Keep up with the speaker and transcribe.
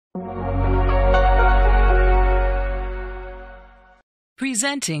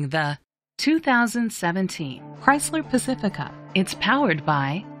Presenting the 2017 Chrysler Pacifica. It's powered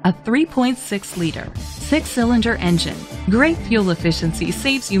by a 3.6-liter, 6-cylinder engine. Great fuel efficiency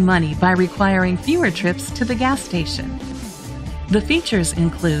saves you money by requiring fewer trips to the gas station. The features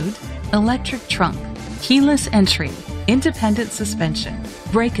include electric trunk, keyless entry, independent suspension,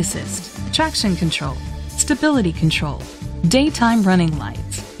 brake assist, traction control, stability control, daytime running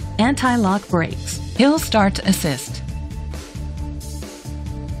lights, anti-lock brakes, hill start assist.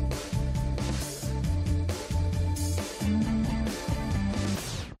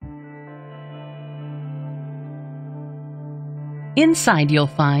 Inside you'll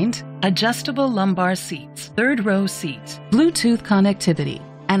find adjustable lumbar seats, third-row seat, Bluetooth connectivity,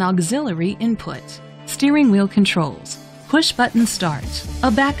 an auxiliary input, steering wheel controls, push-button start,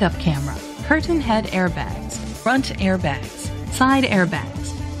 a backup camera, curtain head airbags, front airbags, side airbags.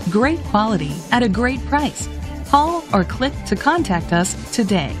 Great quality at a great price. Call or click to contact us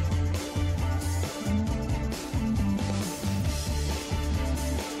today.